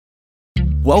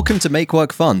Welcome to Make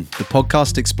Work Fun, the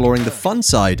podcast exploring the fun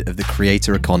side of the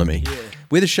creator economy.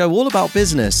 We're the show all about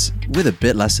business with a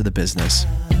bit less of the business.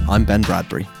 I'm Ben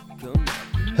Bradbury.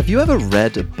 Have you ever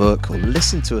read a book or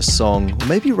listened to a song or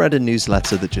maybe read a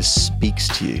newsletter that just speaks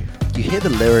to you? You hear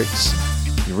the lyrics,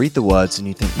 you read the words and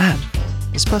you think, man,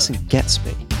 this person gets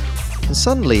me. And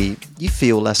suddenly you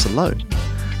feel less alone.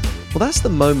 Well, that's the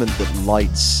moment that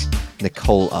lights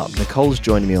Nicole up. Nicole's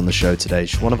joining me on the show today.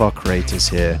 She's one of our creators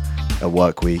here at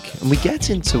Work Week. And we get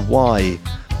into why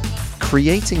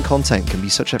creating content can be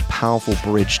such a powerful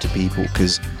bridge to people,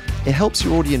 because it helps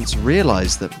your audience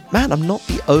realize that, man, I'm not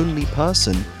the only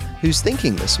person who's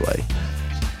thinking this way.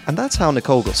 And that's how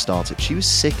Nicole got started. She was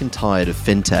sick and tired of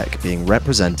fintech being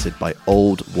represented by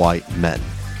old white men.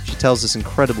 She tells this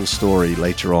incredible story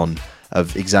later on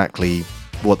of exactly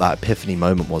what that epiphany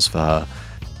moment was for her.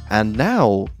 And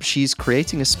now she's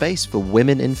creating a space for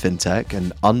women in fintech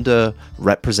and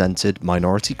underrepresented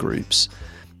minority groups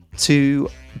to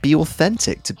be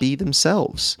authentic, to be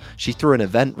themselves. She threw an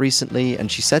event recently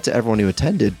and she said to everyone who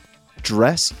attended,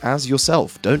 dress as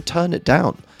yourself. Don't turn it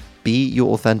down. Be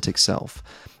your authentic self.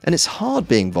 And it's hard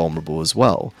being vulnerable as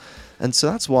well. And so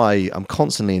that's why I'm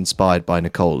constantly inspired by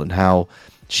Nicole and how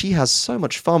she has so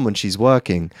much fun when she's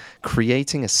working,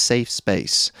 creating a safe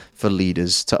space for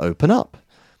leaders to open up.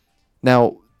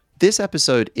 Now, this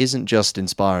episode isn't just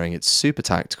inspiring, it's super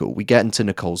tactical. We get into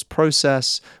Nicole's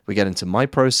process, we get into my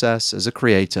process as a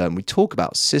creator, and we talk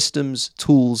about systems,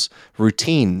 tools,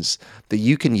 routines that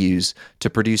you can use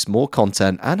to produce more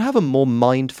content and have a more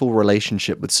mindful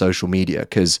relationship with social media,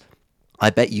 because I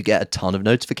bet you get a ton of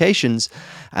notifications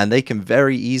and they can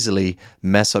very easily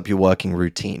mess up your working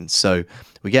routine. So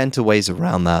we get into ways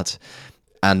around that.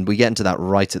 And we get into that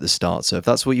right at the start. So if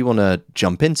that's what you want to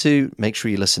jump into, make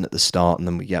sure you listen at the start, and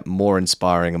then we get more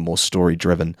inspiring and more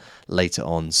story-driven later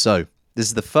on. So this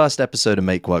is the first episode of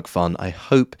Make Work Fun. I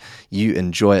hope you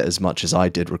enjoy it as much as I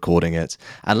did recording it.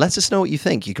 And let us know what you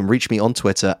think. You can reach me on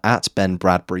Twitter at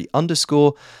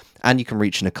 @BenBradbury_, and you can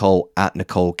reach Nicole at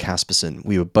Nicole Casperson.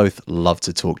 We would both love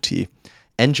to talk to you.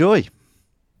 Enjoy.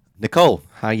 Nicole,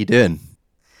 how are you doing?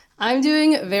 I'm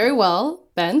doing very well,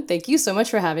 Ben. Thank you so much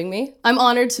for having me. I'm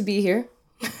honored to be here.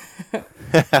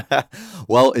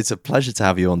 Well, it's a pleasure to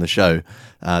have you on the show.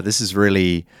 This is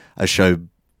really a show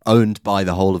owned by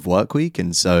the whole of Workweek,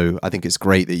 and so I think it's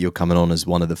great that you're coming on as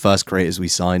one of the first creators we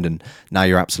signed, and now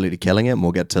you're absolutely killing it, and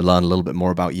we'll get to learn a little bit more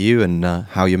about you and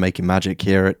how you're making magic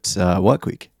here at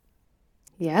Workweek.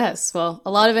 Yes, well,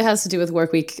 a lot of it has to do with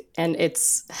Workweek and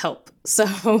its help,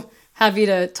 so happy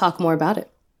to talk more about it.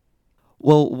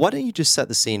 Well, why don't you just set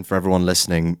the scene for everyone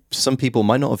listening? Some people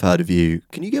might not have heard of you.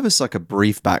 Can you give us like a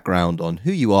brief background on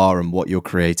who you are and what you're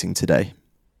creating today?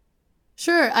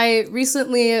 Sure. I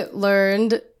recently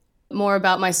learned more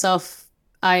about myself.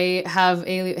 I have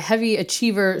a heavy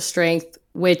achiever strength,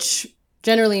 which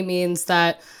generally means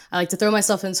that I like to throw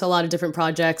myself into a lot of different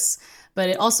projects, but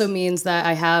it also means that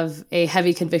I have a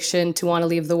heavy conviction to want to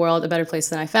leave the world a better place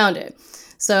than I found it.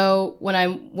 So when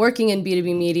I'm working in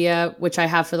B2B media, which I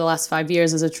have for the last 5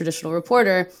 years as a traditional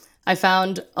reporter, I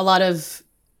found a lot of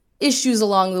issues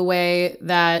along the way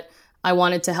that I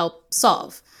wanted to help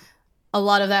solve. A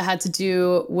lot of that had to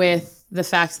do with the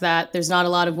fact that there's not a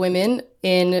lot of women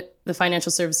in the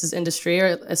financial services industry,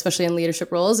 or especially in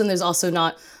leadership roles, and there's also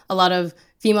not a lot of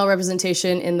female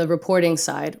representation in the reporting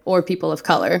side or people of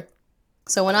color.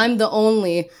 So when I'm the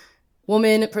only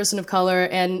woman, person of color,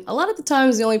 and a lot of the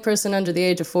times the only person under the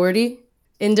age of 40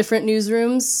 in different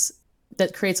newsrooms,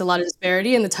 that creates a lot of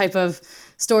disparity in the type of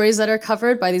stories that are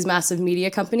covered by these massive media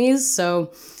companies.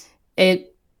 So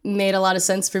it made a lot of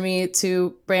sense for me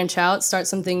to branch out, start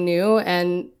something new,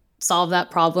 and solve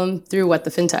that problem through What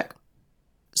the FinTech.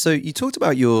 So you talked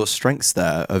about your strengths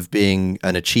there of being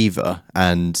an achiever,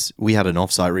 and we had an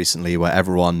offsite recently where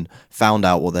everyone found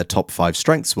out what their top 5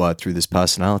 strengths were through this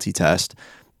personality test.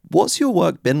 What's your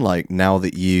work been like now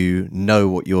that you know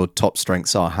what your top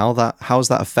strengths are? How's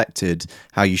that affected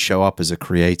how you show up as a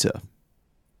creator?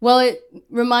 Well, it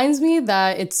reminds me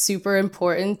that it's super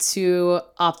important to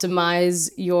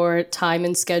optimize your time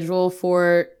and schedule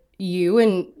for you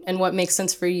and what makes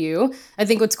sense for you. I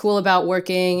think what's cool about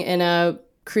working in a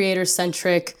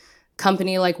creator-centric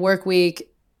company like Workweek,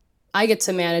 I get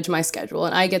to manage my schedule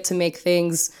and I get to make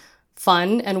things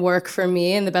fun and work for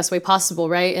me in the best way possible,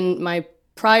 right? In my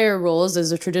prior roles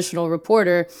as a traditional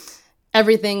reporter,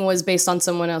 everything was based on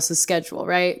someone else's schedule,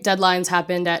 right? Deadlines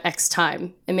happened at X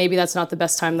time, and maybe that's not the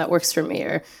best time that works for me,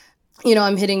 or,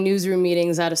 I'm hitting newsroom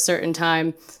meetings at a certain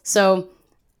time. So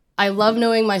I love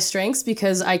knowing my strengths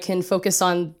because I can focus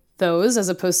on those as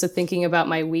opposed to thinking about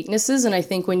my weaknesses. And I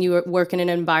think when you work in an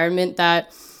environment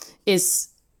that is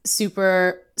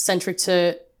super centric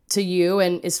to you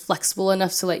and is flexible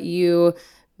enough to let you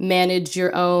manage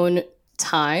your own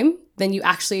time, then you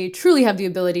actually truly have the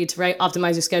ability to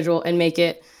optimize your schedule and make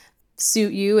it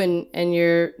suit you and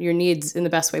your needs in the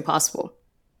best way possible.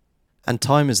 And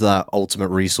time is that ultimate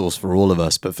resource for all of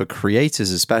us, but for creators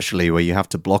especially, where you have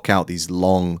to block out these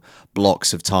long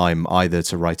blocks of time, either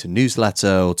to write a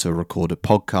newsletter or to record a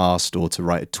podcast or to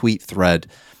write a tweet thread,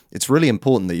 it's really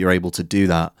important that you're able to do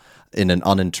that in an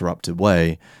uninterrupted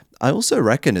way. I also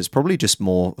reckon it's probably just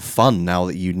more fun now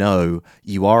that you know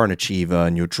you are an achiever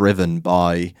and you're driven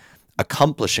by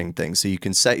accomplishing things, so you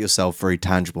can set yourself very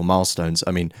tangible milestones.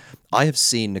 I mean, I have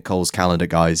seen Nicole's calendar,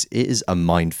 guys. It is a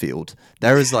minefield.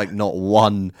 There is like not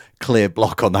one clear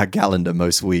block on that calendar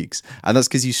most weeks. And that's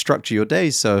because you structure your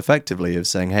days so effectively of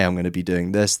saying, hey, I'm going to be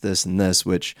doing this, this, and this,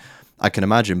 which I can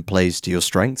imagine plays to your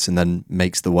strengths and then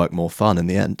makes the work more fun in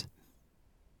the end.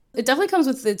 It definitely comes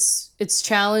with its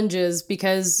challenges,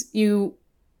 because you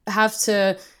have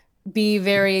to be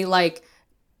very like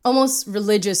almost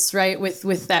religious, right,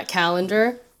 with that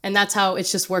calendar. And that's how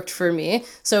it's just worked for me.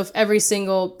 So if every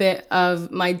single bit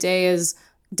of my day is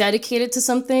dedicated to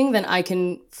something, then I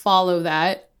can follow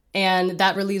that. And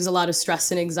that relieves a lot of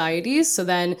stress and anxiety. So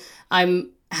then I'm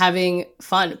having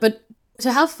fun. But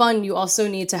to have fun, you also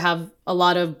need to have a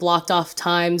lot of blocked off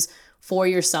times for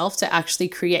yourself to actually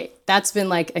create. That's been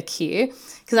like a key,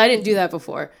 because I didn't do that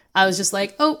before. I was just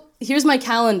like, oh, here's my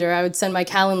calendar. I would send my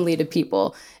Calendly to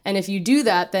people. And if you do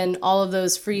that, then all of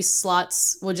those free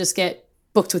slots will just get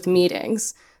booked with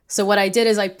meetings. So what I did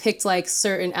is I picked like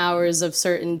certain hours of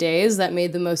certain days that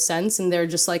made the most sense. And they're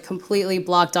just like completely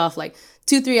blocked off, like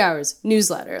 2-3 hours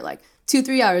newsletter, like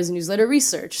 2-3 hours newsletter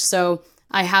research. So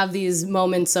I have these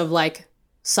moments of like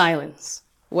silence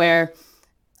where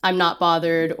I'm not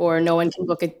bothered or no one can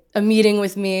book a meeting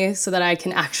with me, so that I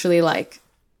can actually like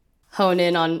hone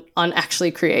in on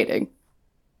actually creating.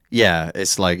 Yeah,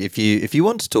 it's like if you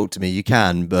want to talk to me, you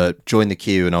can, but join the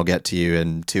queue and I'll get to you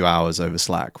in 2 hours over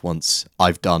Slack once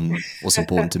I've done what's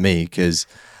important to me. Because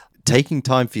taking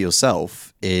time for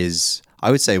yourself is, I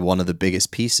would say, one of the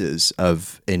biggest pieces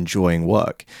of enjoying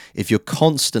work. If you're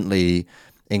constantly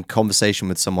in conversation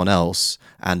with someone else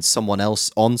and someone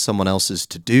else on someone else's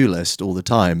to-do list all the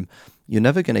time, you're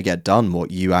never going to get done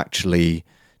what you actually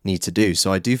need to do.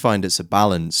 So I do find it's a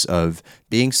balance of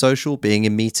being social, being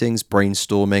in meetings,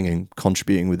 brainstorming and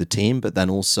contributing with the team, but then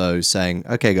also saying,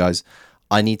 okay, guys,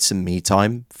 I need some me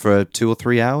time for 2 or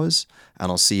 3 hours and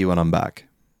I'll see you when I'm back.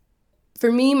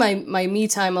 For me, my me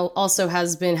time also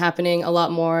has been happening a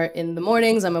lot more in the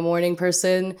mornings. I'm a morning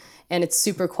person and it's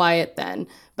super quiet then.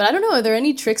 But I don't know, are there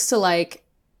any tricks to like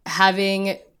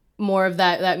having more of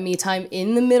that me time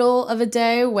in the middle of a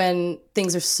day when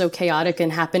things are so chaotic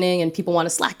and happening and people want to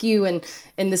Slack you and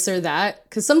this or that?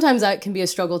 Because sometimes that can be a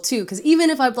struggle too. Because even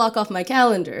if I block off my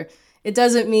calendar, it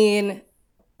doesn't mean,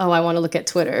 oh, I want to look at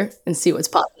Twitter and see what's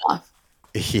popping off.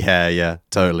 Yeah,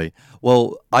 totally.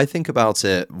 Well, I think about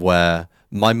it where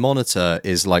my monitor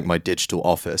is like my digital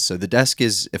office. So the desk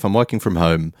is, if I'm working from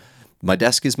home, my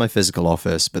desk is my physical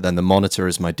office, but then the monitor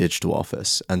is my digital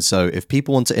office. And so if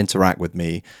people want to interact with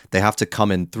me, they have to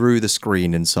come in through the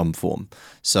screen in some form.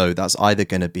 So that's either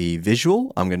going to be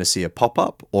visual, I'm going to see a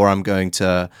pop-up, or I'm going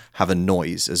to have a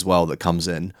noise as well that comes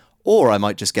in. Or I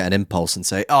might just get an impulse and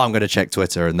say, oh, I'm going to check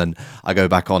Twitter, and then I go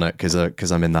back on it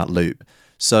because I'm in that loop.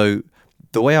 So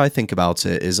the way I think about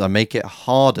it is I make it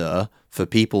harder for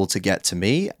people to get to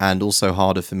me and also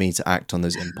harder for me to act on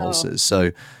those impulses.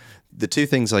 So the two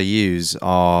things I use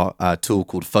are a tool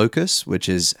called Focus, which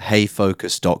is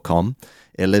heyfocus.com.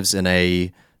 It lives in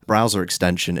a browser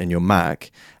extension in your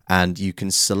Mac, and you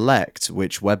can select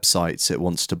which websites it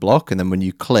wants to block. And then when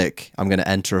you click, I'm going to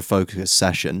enter a focus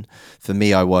session. For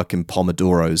me, I work in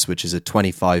Pomodoros, which is a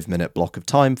 25-minute block of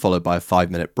time followed by a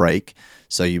 5-minute break.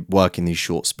 So you work in these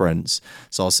short sprints.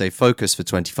 So I'll say focus for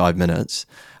 25 minutes.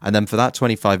 And then for that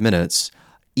 25 minutes,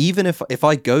 even if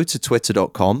I go to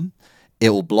twitter.com, it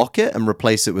will block it and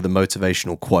replace it with a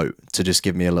motivational quote to just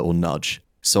give me a little nudge.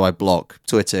 So I block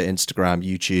Twitter, Instagram,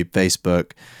 YouTube,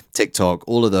 Facebook, TikTok,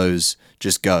 all of those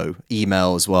just go.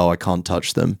 Email as well, I can't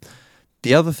touch them.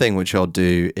 The other thing which I'll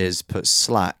do is put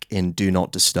Slack in Do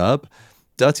Not Disturb.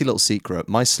 Dirty little secret,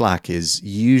 my Slack is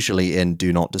usually in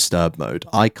Do Not Disturb mode.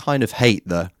 I kind of hate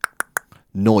the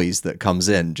noise that comes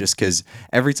in just because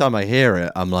every time I hear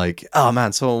it, I'm like, oh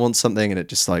man, someone wants something, and it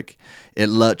just like, it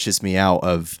lurches me out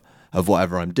of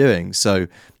whatever I'm doing. So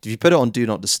if you put it on Do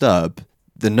Not Disturb,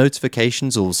 the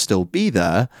notifications will still be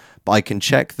there, but I can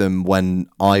check them when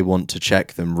I want to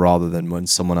check them rather than when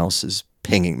someone else is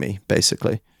pinging me,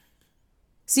 basically.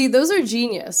 See, those are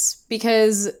genius,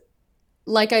 because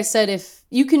like I said, if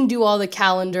you can do all the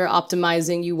calendar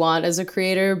optimizing you want as a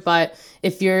creator, but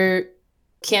if you're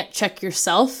can't check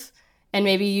yourself and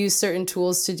maybe use certain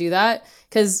tools to do that,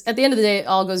 because at the end of the day, it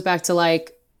all goes back to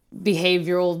like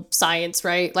behavioral science,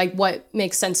 right? Like what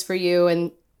makes sense for you,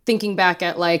 and thinking back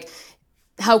at like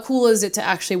how cool is it to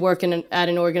actually work at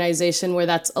an organization where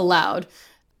that's allowed.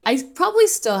 I probably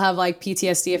still have like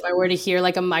PTSD if I were to hear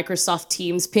like a Microsoft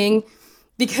Teams ping,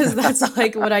 because that's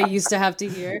like what I used to have to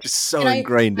hear. Just so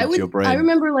ingrained into your brain. I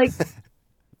remember like,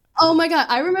 oh my God,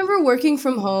 I remember working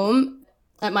from home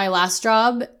at my last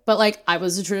job, but like I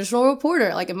was a traditional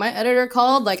reporter. Like if my editor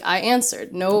called, like I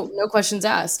answered, no questions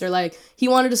asked. Or like he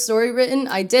wanted a story written,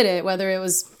 I did it, whether it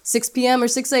was 6 p.m. or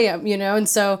 6 a.m., you know? And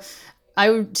so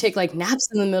I would take like naps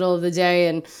in the middle of the day,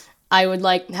 and I would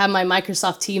like have my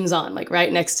Microsoft Teams on like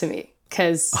right next to me.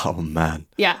 Cause oh man.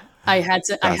 Yeah, I had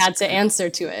to answer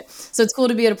to it. So it's cool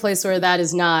to be at a place where that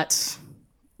is not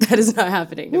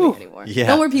happening to me anymore. Yeah.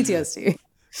 No more PTSD.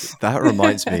 That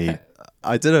reminds me,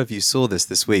 I don't know if you saw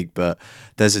this week, but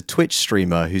there's a Twitch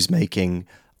streamer who's making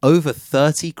over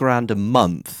 30 grand a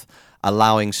month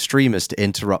allowing streamers to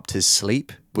interrupt his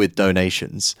sleep with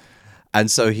donations. And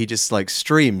so he just like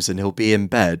streams and he'll be in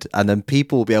bed, and then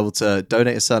people will be able to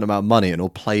donate a certain amount of money and he'll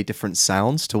play different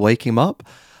sounds to wake him up.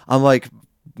 I'm like,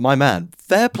 my man,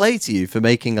 fair play to you for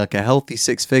making like a healthy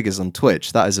 6 figures on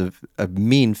Twitch. That is a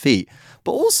mean feat.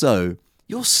 But also,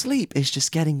 your sleep is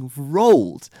just getting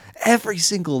rolled every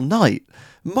single night.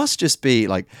 Must just be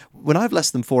like, when I have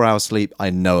less than 4 hours sleep,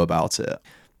 I know about it.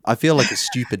 I feel like a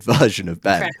stupid version of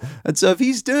Ben. And so if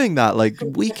he's doing that like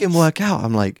week in, work out,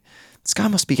 I'm like, this guy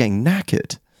must be getting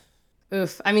knackered.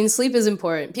 Oof. I mean, sleep is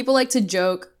important. People like to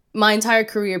joke. My entire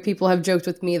career, people have joked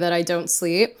with me that I don't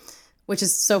sleep, which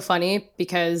is so funny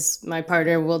because my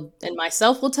partner and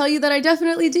myself will tell you that I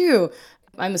definitely do.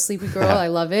 I'm a sleepy girl. I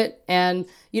love it. And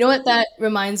you know what that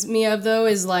reminds me of, though,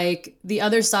 is like the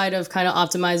other side of kind of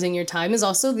optimizing your time is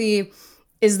also the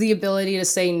ability to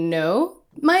say no.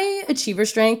 My achiever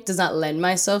strength does not lend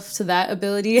myself to that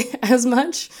ability as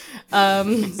much.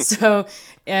 But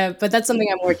that's something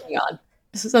I'm working on.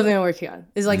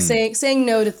 Is like saying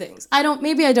no to things.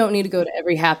 Maybe I don't need to go to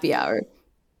every happy hour.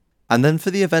 And then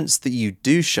for the events that you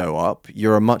do show up,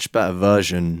 you're a much better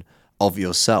version of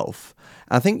yourself.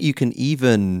 I think you can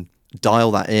even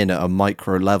dial that in at a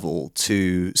micro level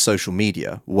to social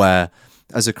media, where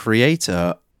as a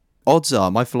creator, odds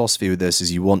are, my philosophy with this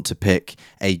is you want to pick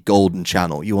a golden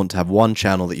channel. You want to have one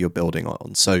channel that you're building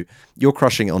on. So you're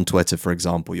crushing it on Twitter, for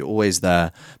example. You're always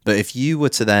there. But if you were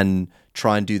to then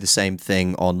try and do the same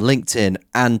thing on LinkedIn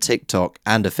and TikTok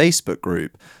and a Facebook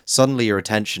group, suddenly your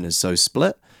attention is so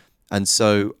split. And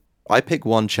so I pick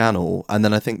one channel, and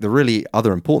then I think the really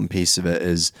other important piece of it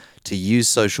is to use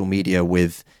social media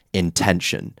with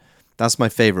intention. That's my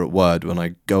favorite word when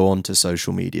I go onto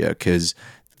social media, because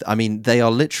I mean, they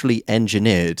are literally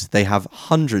engineered. They have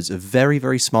hundreds of very,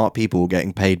 very smart people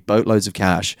getting paid boatloads of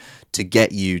cash to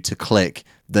get you to click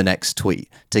the next tweet,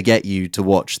 to get you to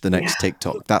watch the next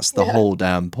TikTok. That's the whole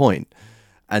damn point.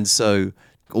 And so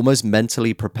almost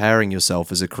mentally preparing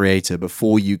yourself as a creator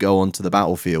before you go onto the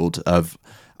battlefield of,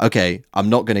 okay, I'm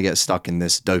not going to get stuck in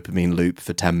this dopamine loop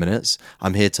for 10 minutes.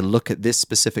 I'm here to look at this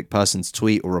specific person's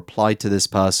tweet or reply to this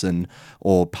person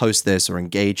or post this or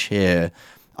engage here.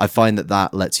 I find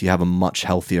that lets you have a much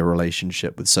healthier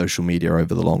relationship with social media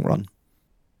over the long run.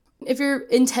 If you're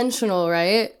intentional,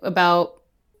 right, about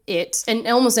it and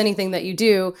almost anything that you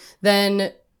do,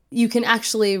 then you can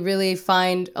actually really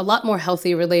find a lot more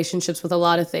healthy relationships with a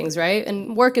lot of things, right?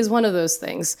 And work is one of those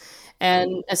things,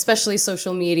 and especially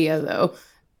social media, though.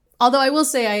 Although I will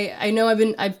say, I know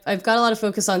I've got a lot of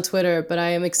focus on Twitter, but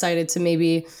I am excited to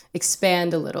maybe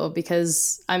expand a little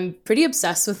because I'm pretty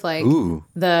obsessed with like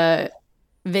the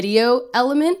video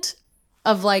element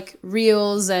of like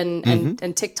Reels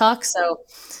and TikTok. So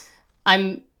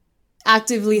I'm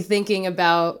actively thinking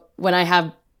about when I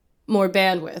have more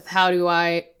bandwidth, how do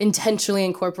I intentionally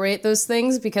incorporate those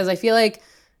things? Because I feel like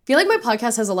my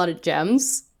podcast has a lot of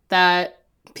gems that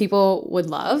people would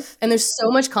love. And there's so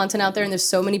much content out there and there's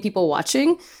so many people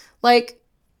watching. Like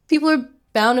people are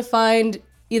bound to find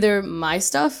either my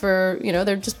stuff or, you know,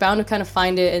 they're just bound to kind of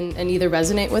find it and either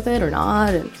resonate with it or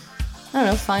not. And I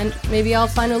don't know, maybe I'll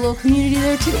find a little community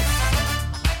there too.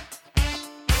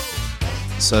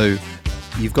 So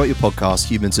you've got your podcast,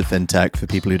 Humans of FinTech, for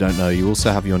people who don't know. You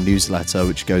also have your newsletter,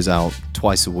 which goes out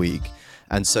twice a week.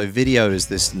 And so video is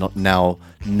this now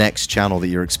next channel that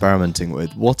you're experimenting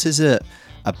with. What is it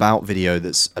about video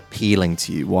that's appealing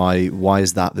to you? Why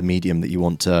is that the medium that you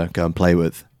want to go and play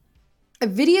with?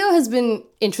 Video has been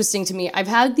interesting to me. I've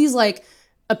had these like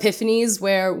epiphanies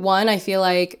where, one, I feel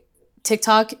like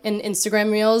TikTok and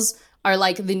Instagram Reels are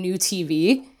like the new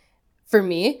TV for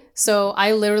me. So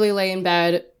I literally lay in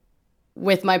bed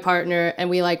with my partner and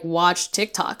we like watch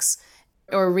TikToks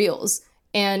or Reels.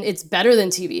 And it's better than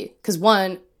TV because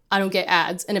one, I don't get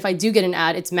ads. And if I do get an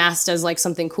ad, it's masked as like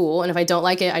something cool. And if I don't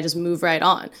like it, I just move right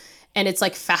on. And it's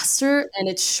like faster and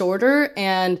it's shorter.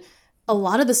 And a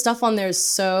lot of the stuff on there is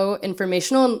so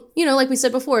informational. And, you know, like we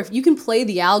said before, if you can play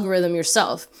the algorithm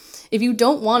yourself, if you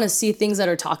don't want to see things that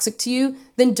are toxic to you,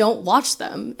 then don't watch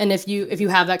them. And if you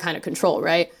have that kind of control,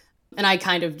 right? And I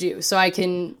kind of do. So I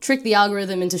can trick the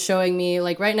algorithm into showing me,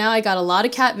 like right now, I got a lot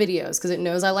of cat videos because it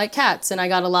knows I like cats. And I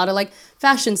got a lot of like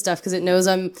fashion stuff because it knows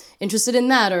I'm interested in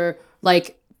that, or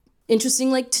like interesting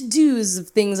like to-dos of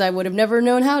things I would have never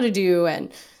known how to do.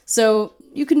 And so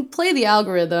you can play the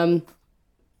algorithm.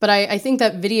 But I think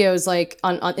that videos like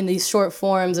on in these short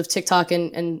forms of TikTok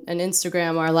and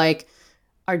Instagram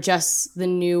are just the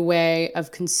new way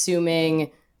of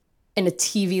consuming in a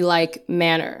TV-like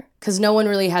manner, because no one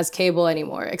really has cable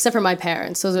anymore, except for my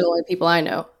parents. Those are the only people I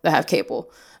know that have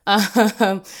cable.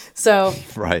 So,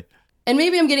 Right. and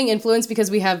maybe I'm getting influenced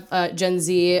because we have Gen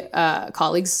Z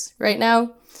colleagues right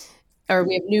now, or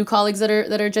we have new colleagues that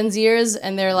are Gen Zers,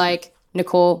 and they're like,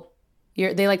 Nicole,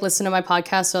 they like listen to my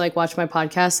podcast or like watch my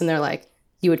podcast, and they're like,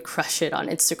 you would crush it on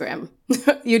Instagram,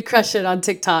 you'd crush it on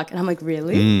TikTok, and I'm like,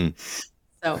 really?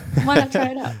 So why not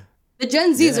try it out? The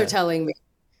Gen Zs are telling me.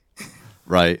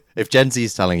 Right. If Gen Z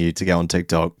is telling you to get on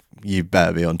TikTok, you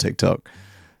better be on TikTok.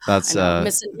 That's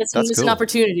missing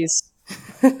opportunities.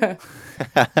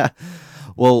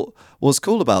 Well, what's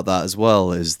cool about that as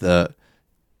well is that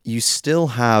you still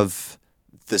have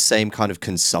the same kind of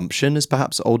consumption as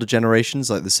perhaps older generations,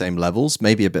 like the same levels,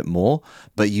 maybe a bit more,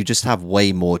 but you just have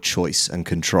way more choice and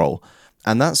control.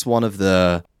 And that's one of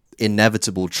the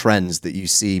inevitable trends that you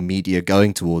see media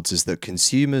going towards, is that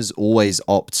consumers always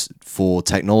opt for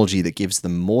technology that gives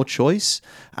them more choice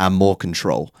and more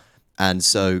control. And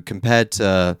so compared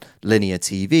to linear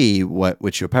TV,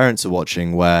 which your parents are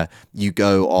watching, where you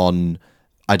go on,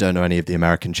 I don't know any of the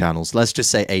American channels, let's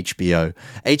just say HBO.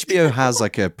 HBO has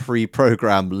like a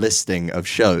pre-programmed listing of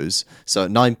shows. So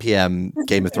at 9 p.m,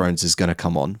 Game of Thrones is going to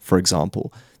come on, for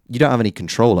example. You don't have any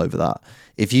control over that.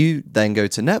 If you then go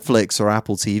to Netflix or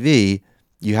Apple TV,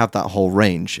 you have that whole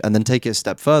range. And then take it a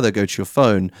step further, go to your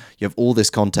phone, you have all this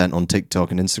content on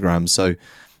TikTok and Instagram. So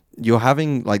you're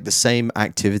having like the same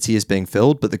activity is being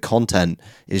filled, but the content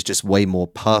is just way more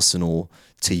personal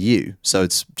to you. So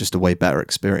it's just a way better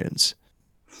experience.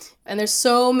 And there's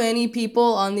so many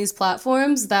people on these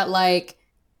platforms that like,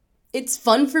 it's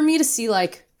fun for me to see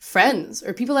like friends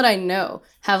or people that I know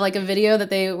have like a video that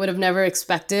they would have never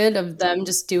expected of them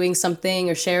just doing something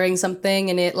or sharing something,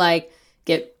 and it like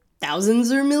get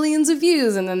thousands or millions of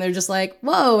views, and then they're just like,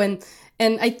 whoa. And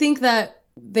I think that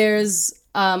there's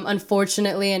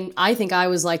unfortunately, and I think I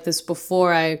was like this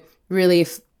before I really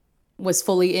was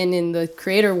fully in the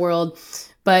creator world,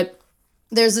 but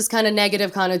there's this kind of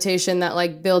negative connotation that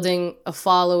like building a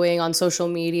following on social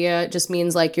media just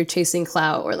means like you're chasing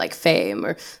clout or like fame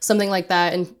or something like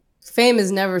that. And fame is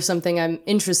never something I'm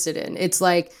interested in. It's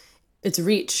like, it's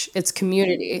reach, it's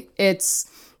community,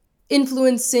 it's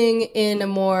influencing in a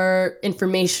more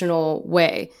informational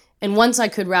way. And once I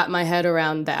could wrap my head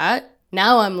around that,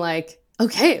 now I'm like,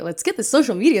 okay, let's get the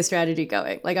social media strategy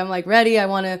going. Like I'm like ready. I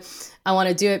want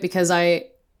to do it, because I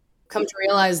come to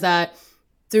realize that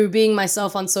through being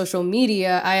myself on social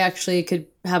media, I actually could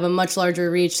have a much larger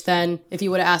reach than if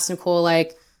you would have asked Nicole,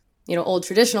 like, you know, old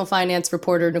traditional finance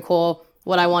reporter Nicole,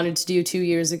 what I wanted to do 2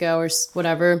 years ago or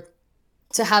whatever.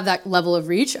 To have that level of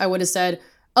reach, I would have said,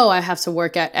 oh, I have to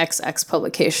work at XX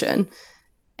publication.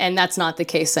 And that's not the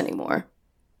case anymore.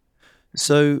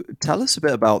 So tell us a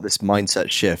bit about this mindset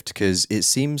shift, because it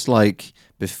seems like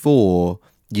before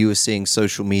you were seeing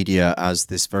social media as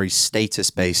this very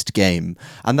status-based game.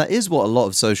 And that is what a lot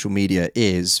of social media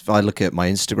is. If I look at my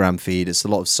Instagram feed, it's a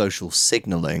lot of social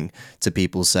signaling to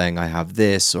people saying, I have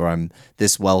this, or I'm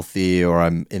this wealthy, or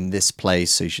I'm in this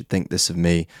place, so you should think this of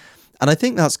me. And I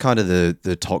think that's kind of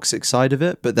the toxic side of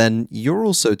it. But then you're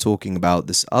also talking about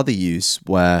this other use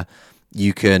where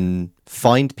you can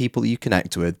find people that you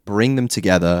connect with, bring them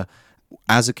together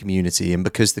as a community, and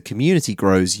because the community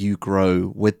grows, you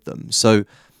grow with them. So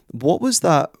what was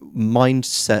that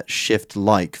mindset shift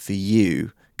like for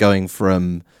you, going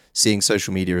from seeing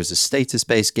social media as a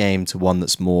status-based game to one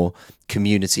that's more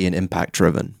community and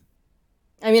impact-driven?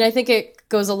 I mean, I think it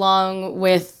goes along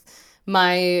with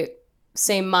my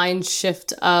same mind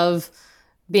shift of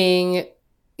being,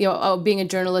 being a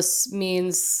journalist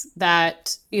means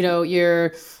that,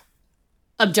 you're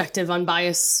objective,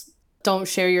 unbiased don't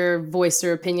share your voice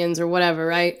or opinions or whatever,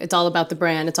 right? It's all about the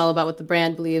brand. It's all about what the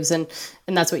brand believes, and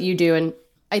that's what you do. And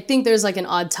I think there's like an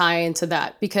odd tie into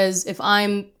that, because if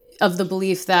I'm of the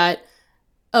belief that,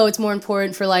 oh, it's more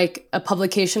important for like a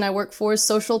publication I work for is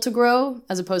social to grow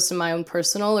as opposed to my own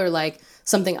personal or like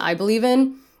something I believe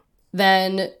in,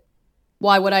 then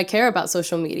why would I care about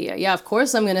social media? Yeah, of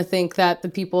course I'm going to think that the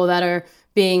people that are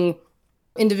being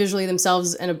individually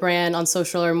themselves and a brand on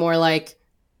social are more like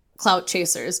clout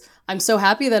chasers. I'm so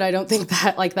happy that I don't think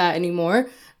that like that anymore,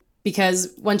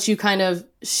 because once you kind of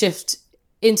shift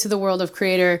into the world of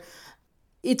creator,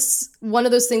 it's one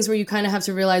of those things where you kind of have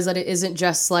to realize that it isn't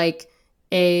just like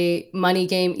a money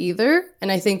game either.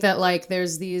 And I think that like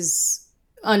there's these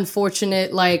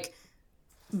unfortunate like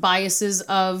biases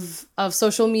of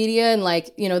social media, and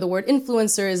like, you know, the word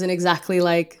influencer isn't exactly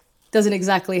like, doesn't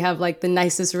exactly have like the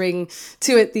nicest ring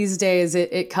to it these days.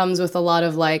 It comes with a lot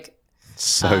of like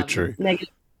true.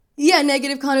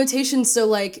 Negative connotations. So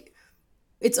like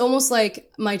it's almost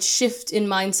like my shift in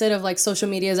mindset of like social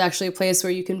media is actually a place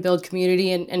where you can build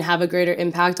community and have a greater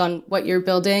impact on what you're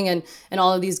building, and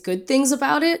all of these good things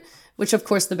about it, which of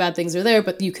course the bad things are there,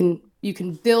 but you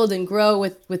can build and grow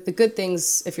with the good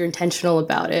things if you're intentional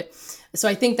about it. So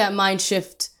I think that mind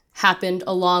shift happened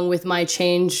along with my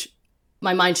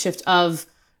mind shift of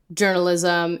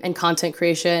journalism and content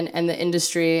creation and the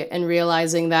industry, and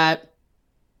realizing that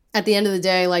at the end of the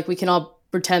day, like we can all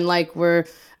pretend like we're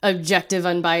objective,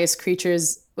 unbiased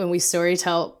creatures when we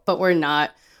storytell, but we're not.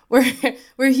 We're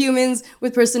humans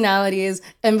with personalities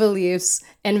and beliefs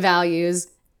and values.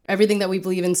 Everything that we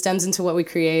believe in stems into what we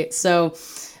create. So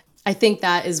I think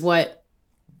that is what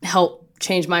helped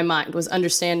change my mind, was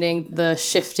understanding the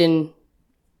shift in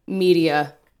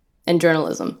media and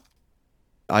journalism.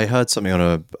 I heard something on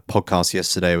a podcast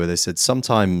yesterday where they said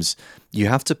sometimes you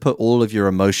have to put all of your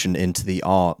emotion into the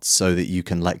art so that you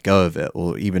can let go of it,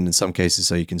 or even in some cases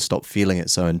so you can stop feeling it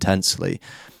so intensely.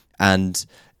 And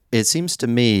it seems to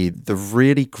me the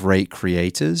really great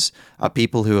creators are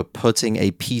people who are putting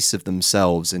a piece of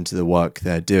themselves into the work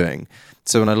they're doing.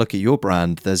 So when I look at your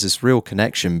brand, there's this real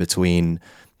connection between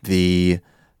the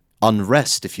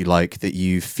unrest, if you like, that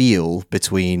you feel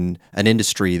between an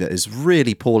industry that is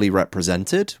really poorly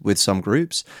represented with some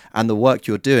groups and the work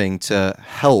you're doing to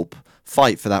help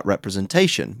fight for that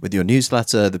representation with your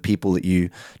newsletter, the people that you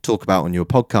talk about on your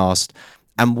podcast.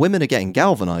 And women are getting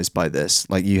galvanized by this.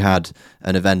 Like you had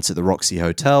an event at the Roxy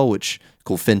Hotel, which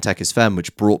called FinTech is Femme,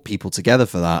 which brought people together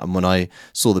for that. And when I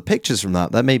saw the pictures from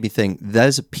that made me think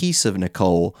there's a piece of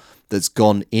Nicole that's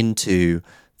gone into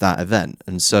that event.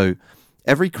 And so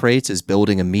every creator is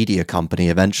building a media company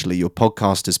eventually. Your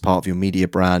podcast is part of your media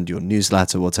brand, your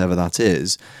newsletter, whatever that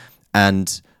is.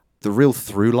 And the real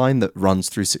through line that runs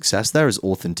through success there is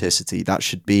authenticity. That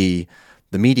should be,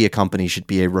 the media company should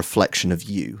be a reflection of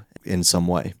you in some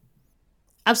way.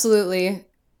 Absolutely.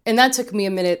 And that took me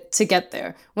a minute to get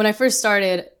there. When I first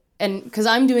started, and because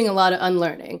I'm doing a lot of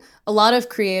unlearning, a lot of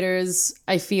creators,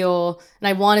 I feel, and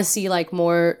I want to see like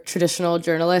more traditional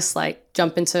journalists like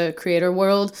jump into creator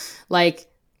world, like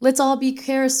let's all be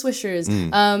Kara Swishers.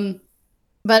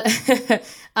 But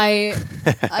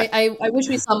I wish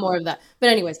we saw more of that. But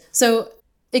anyways, so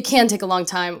it can take a long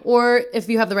time. Or if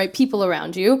you have the right people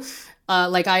around you,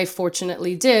 like I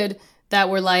fortunately did, that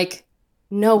were like,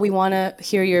 no, we want to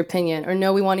hear your opinion, or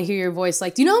no, we want to hear your voice.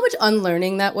 Like, do you know how much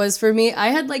unlearning that was for me? I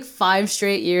had like 5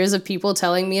 straight years of people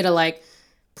telling me to like,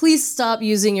 please stop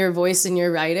using your voice in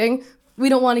your writing. We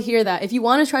don't want to hear that. If you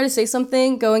want to try to say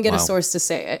something, go and get a source to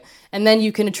say it. And then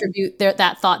you can attribute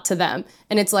that thought to them.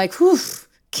 And it's like, whew,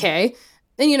 okay.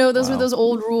 And you know, those were those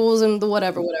old rules and the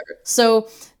whatever. So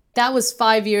that was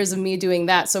 5 years of me doing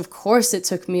that. So of course it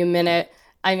took me a minute.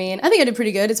 I mean, I think I did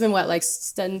pretty good. It's been what, like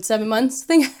 7 months?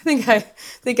 I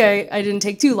think I didn't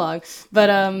take too long.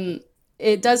 But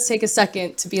it does take a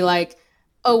second to be like,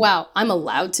 oh wow, I'm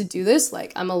allowed to do this.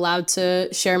 Like I'm allowed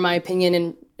to share my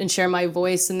opinion and share my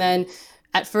voice. And then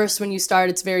at first when you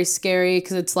start, it's very scary,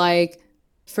 because it's like,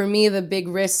 for me, the big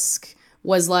risk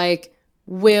was like,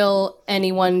 will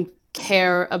anyone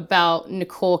care about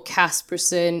Nicole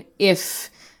Casperson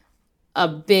if a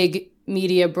big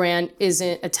media brand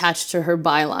isn't attached to her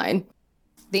byline?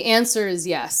 The answer is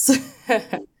yes.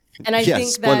 And I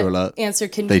think that answer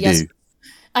can be yes.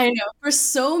 I know, for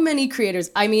so many creators.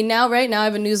 I mean, right now I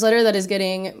have a newsletter that is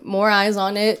getting more eyes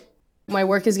on it. My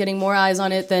work is getting more eyes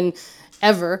on it than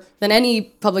any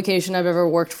publication I've ever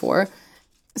worked for.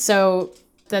 So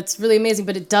that's really amazing,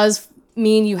 but it does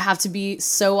mean you have to be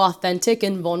so authentic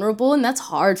and vulnerable, and that's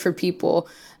hard for people.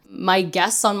 my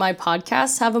guests on my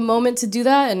podcast have a moment to do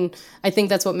that. And I think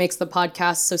that's what makes the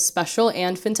podcast so special.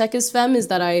 And FinTech is Femme is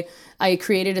that I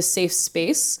created a safe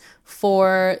space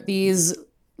for these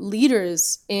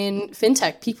leaders in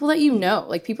FinTech, people that you know,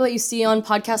 like people that you see on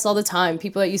podcasts all the time,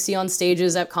 people that you see on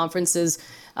stages at conferences,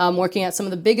 working at some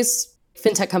of the biggest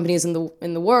FinTech companies in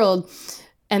the world.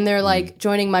 And they're like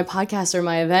joining my podcast or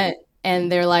my event. And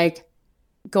they're like,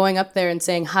 going up there and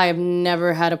saying, hi, I've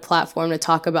never had a platform to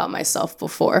talk about myself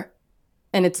before.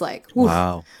 And it's like, oof.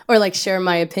 Wow. Or like share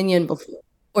my opinion before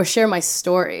or share my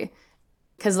story.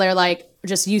 Because they're like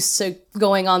just used to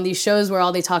going on these shows where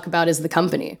all they talk about is the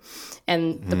company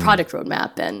and the product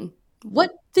roadmap and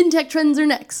what FinTech trends are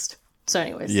next. So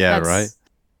anyways. Yeah, right.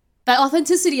 That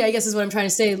authenticity, I guess, is what I'm trying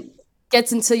to say,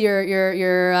 gets into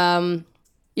your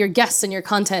guests and your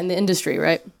content in the industry,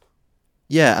 right?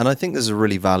 Yeah, and I think there's a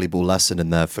really valuable lesson in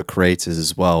there for creators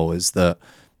as well, is that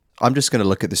I'm just going to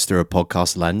look at this through a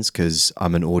podcast lens because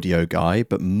I'm an audio guy,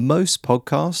 but most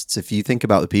podcasts, if you think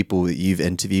about the people that you've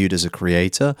interviewed as a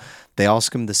creator, they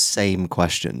ask them the same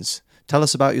questions. Tell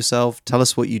us about yourself, tell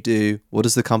us what you do, what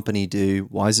does the company do,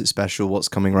 why is it special, what's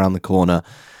coming around the corner?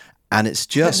 And it's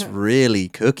just really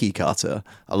cookie cutter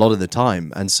a lot of the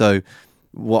time. And so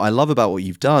what I love about what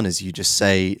you've done is you just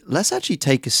say, let's actually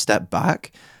take a step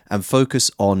back and focus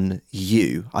on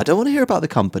you. I don't want to hear about the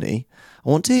company. I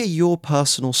want to hear your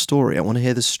personal story. I want to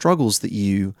hear the struggles that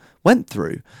you went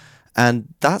through.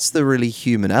 And that's the really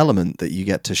human element that you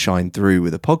get to shine through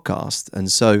with a podcast. And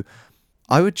so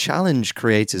I would challenge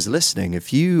creators listening,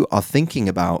 if you are thinking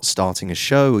about starting a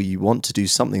show or you want to do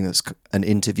something that's an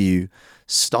interview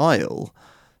style,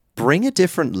 bring a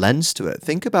different lens to it.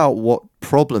 Think about what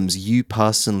problems you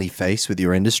personally face with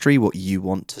your industry, what you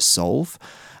want to solve,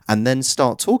 and then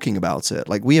start talking about it.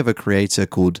 Like we have a creator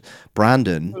called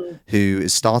Brandon who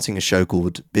is starting a show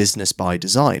called Business by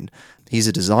Design. He's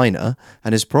a designer,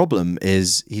 and his problem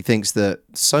is he thinks that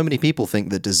so many people think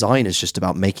that design is just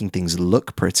about making things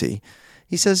look pretty.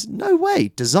 He says, no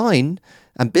way, design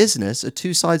and business are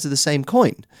two sides of the same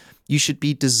coin. You should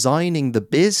be designing the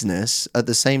business at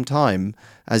the same time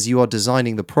as you are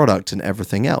designing the product and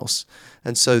everything else.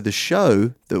 And so the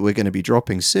show that we're going to be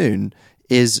dropping soon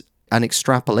is an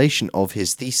extrapolation of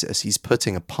his thesis. He's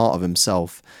putting a part of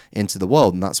himself into the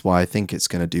world, and that's why I think it's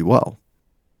going to do well.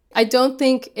 I don't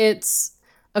think it's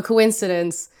a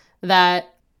coincidence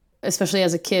that, especially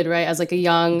as a kid, right, as like a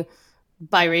young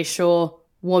biracial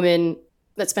woman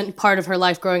that spent part of her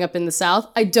life growing up in the South,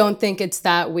 I don't think it's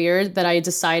that weird that I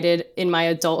decided in my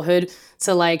adulthood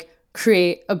to like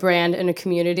create a brand and a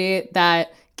community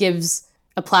that gives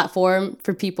a platform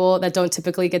for people that don't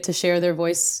typically get to share their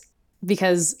voice,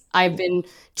 because I've been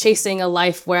chasing a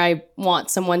life where I want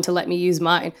someone to let me use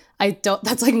mine.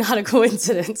 That's like not a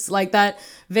coincidence. Like that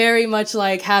very much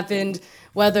like happened,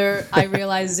 whether I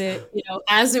realized it,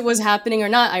 as it was happening or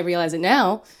not, I realize it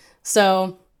now.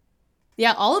 So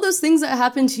yeah, all of those things that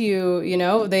happen to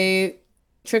you, they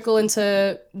trickle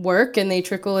into work and they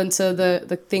trickle into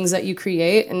the things that you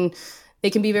create, and they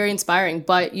can be very inspiring,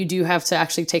 but you do have to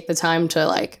actually take the time to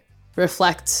like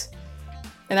reflect.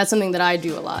 And that's something that I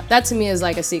do a lot. That to me is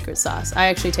like a secret sauce. I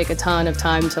actually take a ton of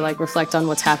time to like reflect on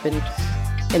what's happened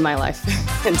in my life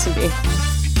and to me.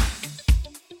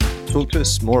 Talk to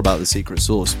us more about the secret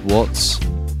sauce. What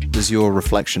does your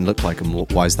reflection look like, and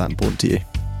why is that important to you?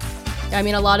 I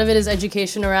mean, a lot of it is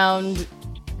education around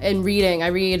and reading. I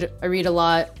read a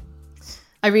lot.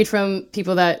 I read from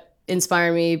people that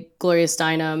inspire me, Gloria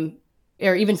Steinem,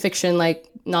 or even fiction like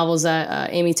novels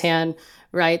that Amy Tan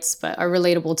writes, but are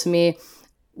relatable to me.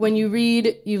 When you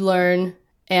read, you learn,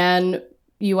 and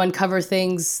you uncover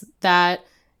things that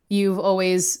you've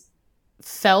always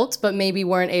felt but maybe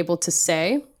weren't able to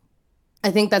say.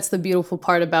 I think that's the beautiful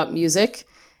part about music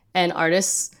and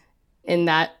artists in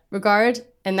that regard.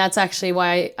 And that's actually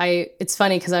why it's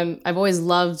funny, because I've always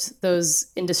loved those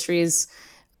industries.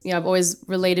 I've always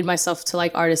related myself to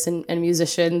like artists and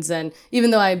musicians. And even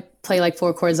though I play like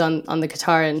 4 chords on the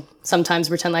guitar and sometimes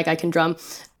pretend like I can drum,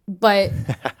 but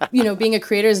being a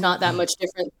creator is not that much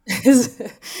different.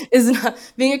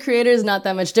 Being a creator is not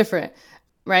that much different,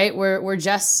 right? We're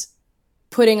just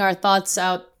putting our thoughts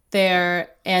out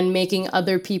there and making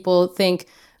other people think,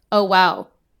 oh wow,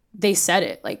 they said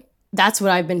it. Like that's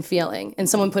what I've been feeling, and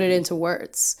someone put it into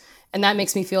words, and that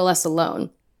makes me feel less alone.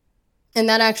 And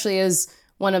that actually is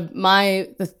one of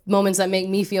the moments that make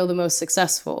me feel the most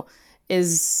successful.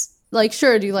 Is like,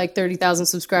 sure, do like 30,000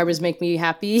 subscribers make me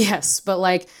happy? Yes. But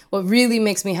like what really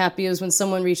makes me happy is when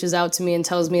someone reaches out to me and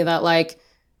tells me that like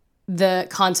the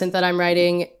content that I'm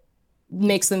writing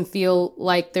makes them feel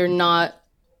like they're not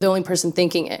the only person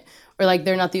thinking it, or like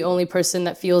they're not the only person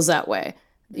that feels that way.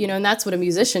 And that's what a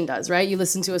musician does, right? You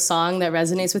listen to a song that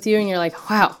resonates with you and you're like,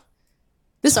 wow,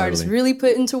 this artist really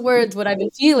put into words what I've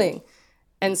been feeling.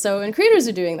 And creators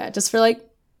are doing that just for like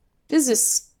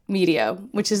business media,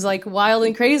 which is like wild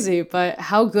and crazy, but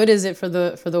how good is it for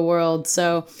the world?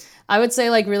 So I would say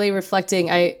like really reflecting,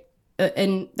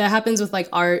 and that happens with like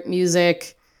art,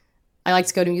 music. I like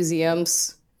to go to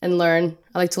museums and learn.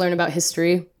 I like to learn about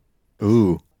history.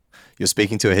 Ooh, you're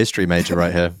speaking to a history major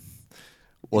right here.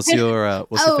 What's your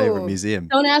favorite museum?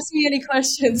 Don't ask me any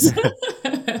questions.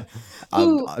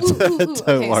 Don't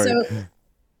worry.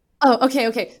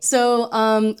 Okay. So,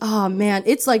 oh man,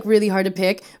 it's like really hard to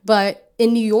pick. But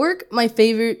in New York, my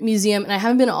favorite museum, and I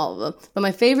haven't been to all of them, but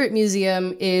my favorite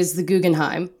museum is the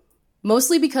Guggenheim.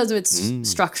 Mostly because of its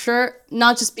structure,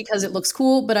 not just because it looks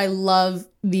cool, but I love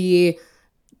the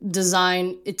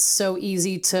design. It's so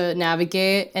easy to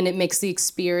navigate and it makes the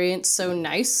experience so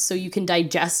nice. So you can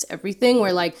digest everything.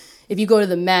 Where like if you go to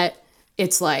the Met,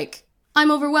 it's like, I'm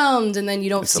overwhelmed, and then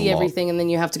you don't see everything, and then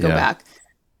you have to go back.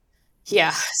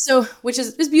 Yeah. So, which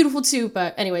is beautiful too.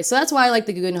 But anyway, so that's why I like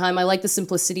the Guggenheim. I like the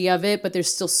simplicity of it, but you're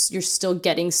still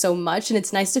getting so much, and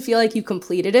it's nice to feel like you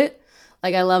completed it.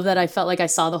 Like, I love that I felt like I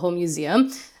saw the whole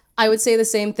museum. I would say the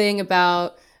same thing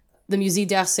about the Musée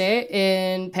d'Orsay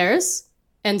in Paris.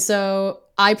 And so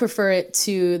I prefer it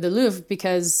to the Louvre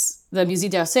because the Musée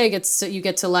d'Orsay you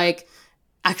get to like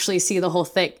actually see the whole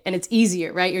thing, and it's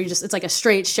easier, right? It's like a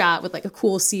straight shot with like a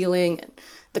cool ceiling and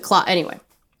the clock. Anyway,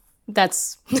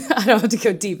 that's, I don't have to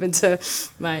go deep into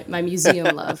my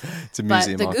museum love.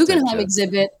 But the Guggenheim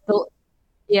exhibit,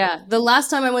 the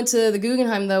last time I went to the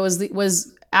Guggenheim though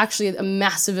was actually a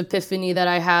massive epiphany that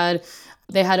I had.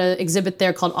 They had an exhibit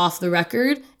there called Off the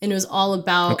Record, and it was all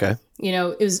about,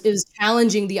 it was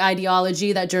challenging the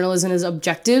ideology that journalism is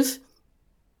objective.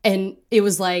 And it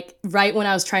was like right when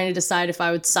I was trying to decide if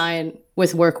I would sign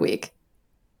with Workweek.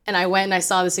 And I went and I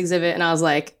saw this exhibit and I was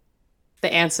like,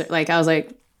 the answer, like I was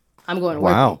like, I'm going to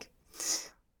Workweek.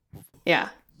 Yeah.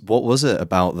 What was it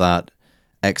about that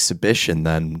exhibition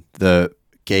then that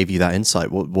gave you that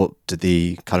insight? What did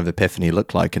the kind of epiphany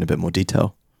look like in a bit more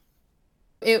detail?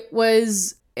 It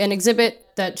was an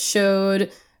exhibit that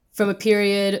showed from a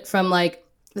period from like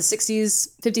the 60s,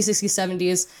 50s, 60s,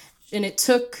 70s, and it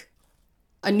took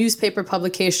a newspaper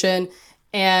publication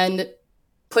and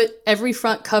put every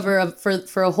front cover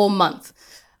for a whole month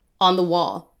on the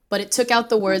wall, but it took out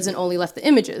the words and only left the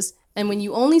images. And when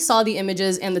you only saw the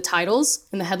images and the titles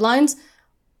and the headlines,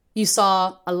 you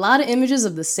saw a lot of images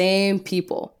of the same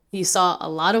people. You saw a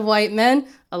lot of white men,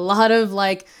 a lot of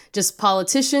like just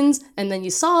politicians, and then you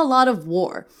saw a lot of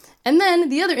war. And then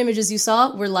the other images you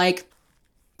saw were like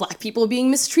Black people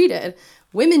being mistreated,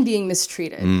 women being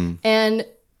mistreated. And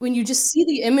when you just see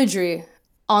the imagery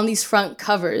on these front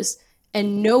covers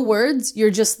and no words,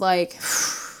 you're just like,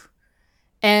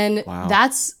 and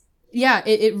that's,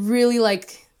 it really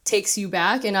like takes you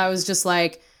back. And I was just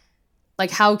like,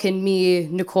 how can me,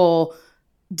 Nicole,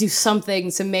 do something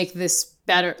to make this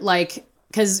better? Like,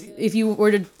 because if you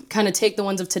were to kind of take the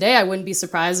ones of today, I wouldn't be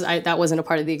surprised. That wasn't a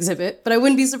part of the exhibit, but I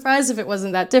wouldn't be surprised if it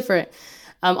wasn't that different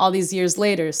all these years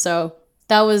later. So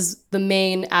that was the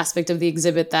main aspect of the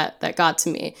exhibit that got to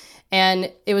me.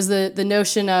 And it was the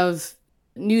notion of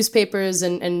newspapers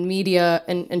and media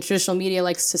and traditional media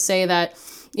likes to say that,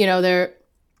 they're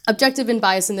objective and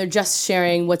biased and they're just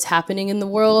sharing what's happening in the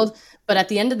world. But at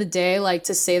the end of the day, like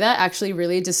to say that actually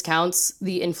really discounts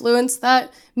the influence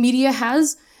that media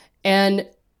has. And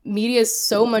media is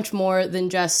so much more than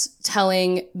just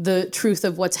telling the truth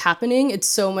of what's happening. It's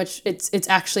so much, it's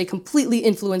actually completely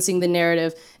influencing the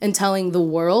narrative and telling the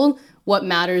world what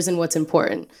matters and what's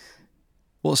important.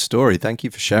 What a story. Thank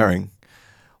you for sharing.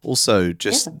 Also,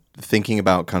 just thinking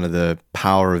about kind of the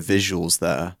power of visuals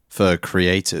there for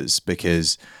creators,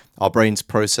 because our brains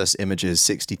process images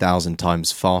 60,000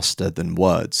 times faster than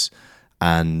words.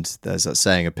 And there's that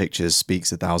saying, a picture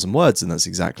speaks 1,000 words, and that's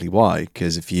exactly why.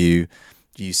 Because if you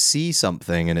see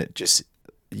something and it just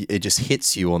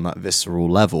hits you on that visceral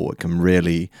level, it can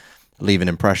really leave an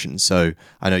impression. So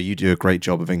I know you do a great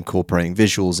job of incorporating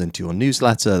visuals into your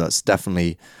newsletter. That's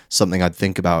definitely something I'd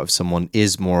think about if someone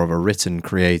is more of a written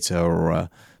creator or a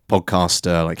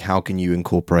podcaster. Like, how can you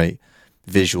incorporate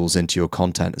visuals into your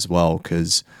content as well?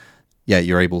 Because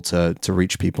you're able to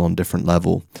reach people on a different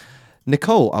level.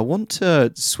 Nicole, I want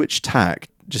to switch tack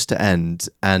just to end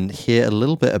and hear a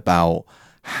little bit about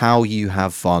how you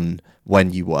have fun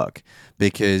when you work,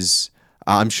 because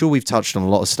I'm sure we've touched on a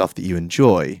lot of stuff that you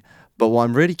enjoy, but what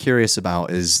I'm really curious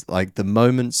about is like the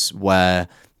moments where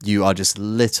you are just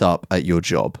lit up at your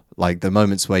job, like the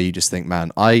moments where you just think,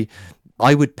 man, I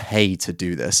I would pay to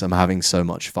do this. I'm having so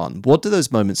much fun. What do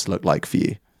those moments look like for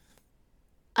you?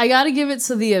 I got to give it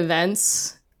to the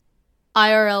events.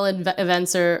 IRL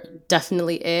events are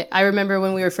definitely it. I remember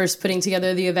when we were first putting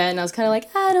together the event, and I was kind of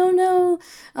like, I don't know,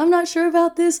 I'm not sure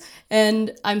about this.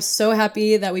 And I'm so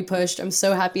happy that we pushed. I'm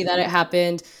so happy that it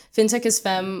happened. FinTech is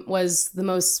Femme was the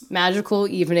most magical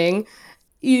evening.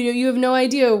 You have no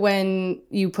idea when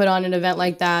you put on an event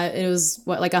like that. It was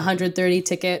like 130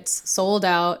 tickets sold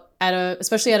out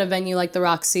especially at a venue like the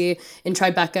Roxy in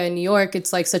Tribeca in New York.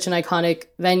 It's like such an iconic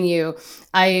venue.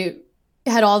 I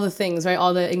had all the things, right?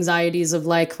 All the anxieties of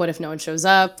like, what if no one shows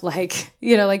up? Like,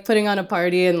 like putting on a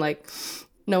party and like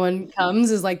no one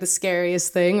comes is like the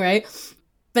scariest thing, right?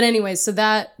 But anyway, so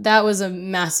that was a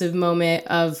massive moment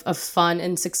of fun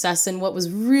and success. And what was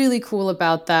really cool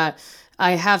about that,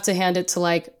 I have to hand it to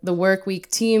like the work week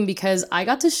team, because I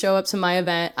got to show up to my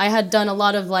event. I had done a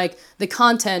lot of like the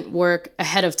content work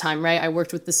ahead of time, right? I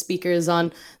worked with the speakers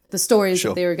on the stories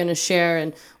that they were going to share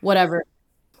and whatever.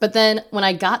 But then when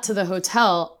I got to the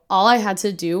hotel, all I had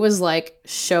to do was like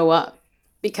show up,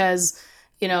 because,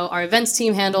 our events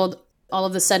team handled all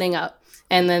of the setting up.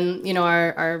 And then,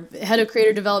 our head of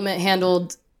creator development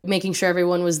handled making sure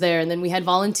everyone was there. And then we had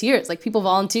volunteers, like people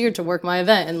volunteered to work my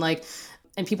event,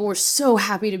 and people were so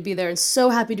happy to be there and so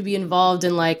happy to be involved.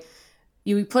 And like,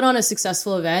 you put on a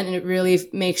successful event and it really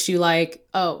makes you like,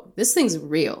 oh, this thing's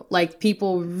real. Like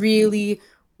people really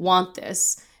want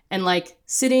this. And like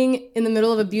sitting in the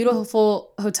middle of a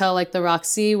beautiful hotel like the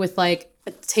Roxy with like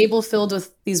a table filled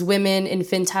with these women in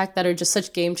fintech that are just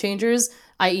such game changers,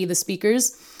 i.e. the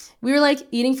speakers. We were like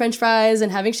eating French fries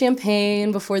and having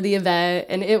champagne before the event.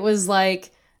 And it was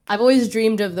like, I've always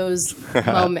dreamed of those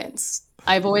moments.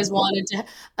 I've always wanted to,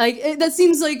 that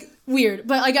seems like weird,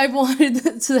 but like I've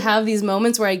wanted to have these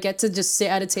moments where I get to just sit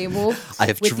at a table. I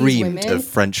have dreamed of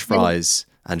French fries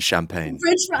and champagne.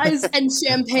 French fries and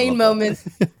champagne moments.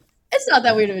 It's not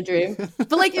that weird of a dream,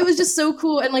 but like it was just so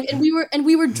cool, and like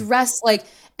we were dressed like,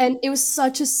 and it was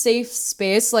such a safe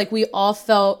space. Like we all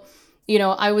felt,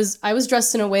 I was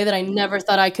dressed in a way that I never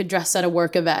thought I could dress at a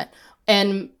work event,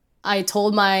 and I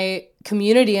told my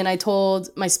community and I told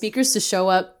my speakers to show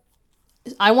up.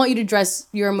 I want you to dress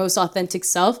your most authentic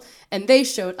self. And they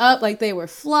showed up like they were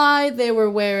fly. They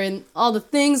were wearing all the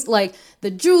things, like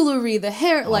the jewelry, the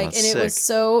hair, and sick. It was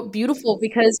so beautiful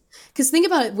because think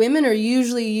about it. Women are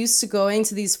usually used to going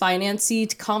to these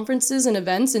financy conferences and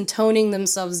events and toning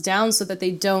themselves down so that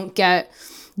they don't get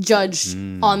judged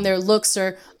on their looks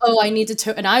or, oh, I need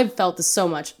to and I've felt this so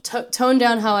much. Tone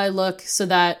down how I look so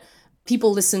that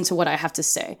people listen to what I have to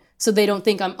say. So they don't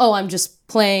think I'm just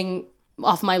playing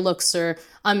off my looks, or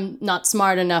I'm not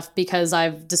smart enough because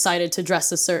I've decided to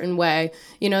dress a certain way.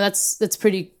 That's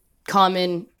pretty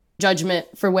common judgment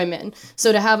for women.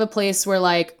 So to have a place where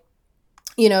like,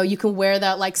 you can wear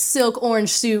that like silk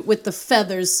orange suit with the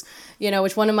feathers,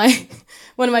 which one of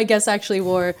my guests actually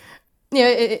wore,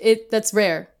 that's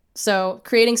rare. So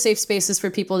creating safe spaces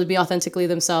for people to be authentically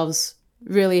themselves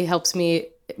really helps me.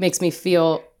 It makes me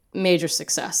feel major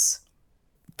success.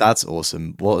 That's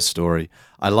awesome. What a story.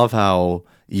 I love how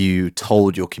you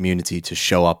told your community to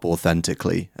show up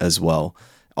authentically as well.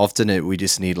 Often we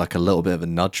just need like a little bit of a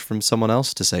nudge from someone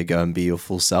else to say, go and be your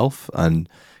full self, and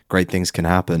great things can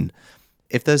happen.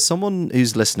 If there's someone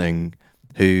who's listening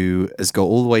who has got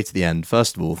all the way to the end,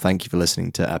 first of all, thank you for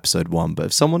listening to episode 1. But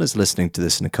if someone is listening to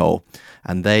this, Nicole,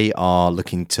 and they are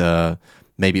looking to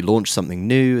maybe launch something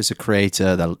new as a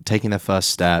creator, they're taking their first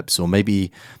steps, or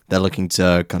maybe they're looking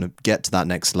to kind of get to that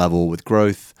next level with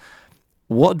growth,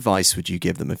 what advice would you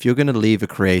give them? If you're going to leave a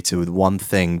creator with one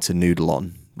thing to noodle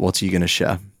on, what are you going to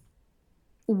share?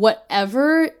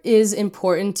 Whatever is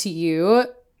important to you,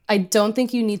 I don't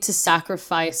think you need to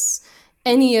sacrifice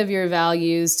any of your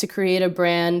values to create a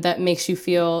brand that makes you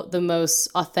feel the most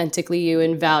authentically you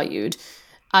and valued.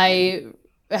 I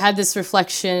had this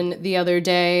reflection the other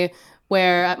day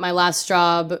where at my last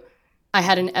job, I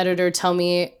had an editor tell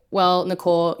me, well,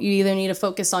 Nicole, you either need to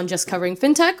focus on just covering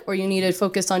fintech or you need to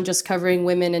focus on just covering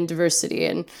women and diversity.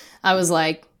 And I was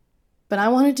like, but I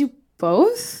want to do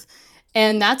both.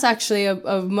 And that's actually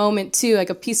a moment too, like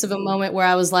a piece of a moment where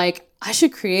I was like, I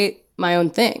should create my own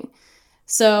thing.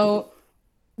 So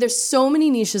there's so many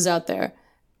niches out there.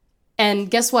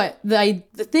 And guess what? The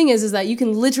thing is that you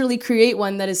can literally create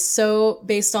one that is so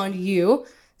based on you.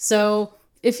 So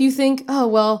if you think, oh,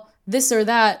 well, this or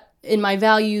that in my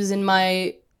values, in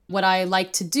my what I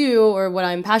like to do or what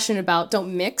I'm passionate about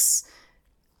don't mix,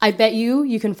 I bet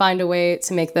you can find a way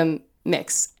to make them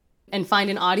mix and find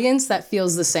an audience that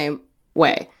feels the same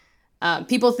way.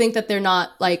 People think that they're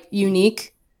not like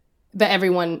unique, but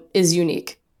everyone is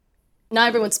unique. not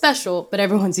everyone's special, but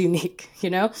everyone's unique,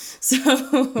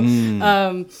 So,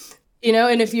 and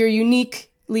if you're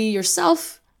uniquely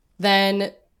yourself,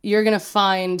 then you're going to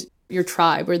find your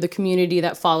tribe or the community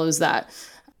that follows that.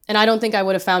 And I don't think I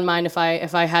would have found mine if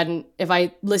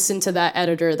I listened to that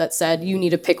editor that said, you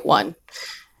need to pick one.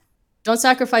 Don't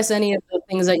sacrifice any of the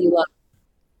things that you love.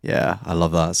 Yeah, I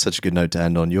love that. Such a good note to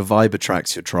end on. Your vibe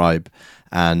attracts your tribe.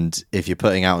 And if you're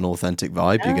putting out an authentic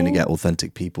vibe, you're going to get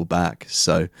authentic people back.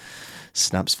 So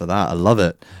snaps for that. I love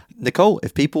it. Nicole,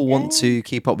 if people want to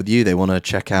keep up with you, they want to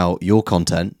check out your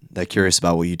content, they're curious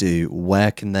about what you do,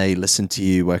 where can they listen to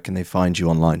you? Where can they find you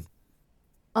online?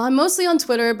 I'm mostly on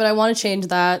Twitter, but I want to change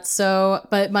that.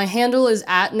 But my handle is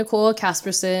at Nicole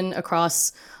Casperson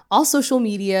across all social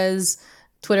medias,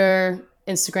 Twitter,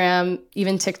 Instagram,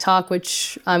 even TikTok,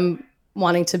 which I'm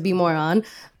wanting to be more on.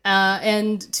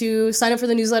 And to sign up for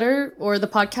the newsletter or the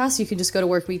podcast, you can just go to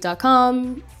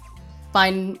workweek.com,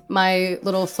 find my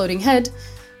little floating head,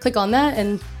 click on that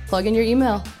and plug in your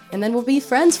email. And then we'll be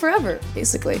friends forever,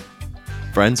 basically.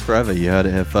 Friends forever. You heard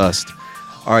it here first.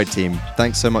 All right, team.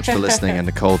 Thanks so much for listening. And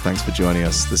Nicole, thanks for joining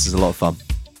us. This is a lot of fun.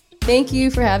 Thank you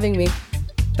for having me.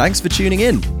 Thanks for tuning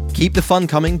in. Keep the fun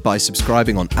coming by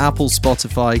subscribing on Apple,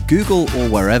 Spotify, Google, or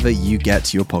wherever you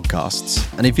get your podcasts.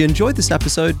 And if you enjoyed this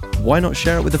episode, why not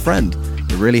share it with a friend?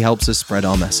 It really helps us spread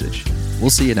our message.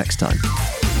 We'll see you next time.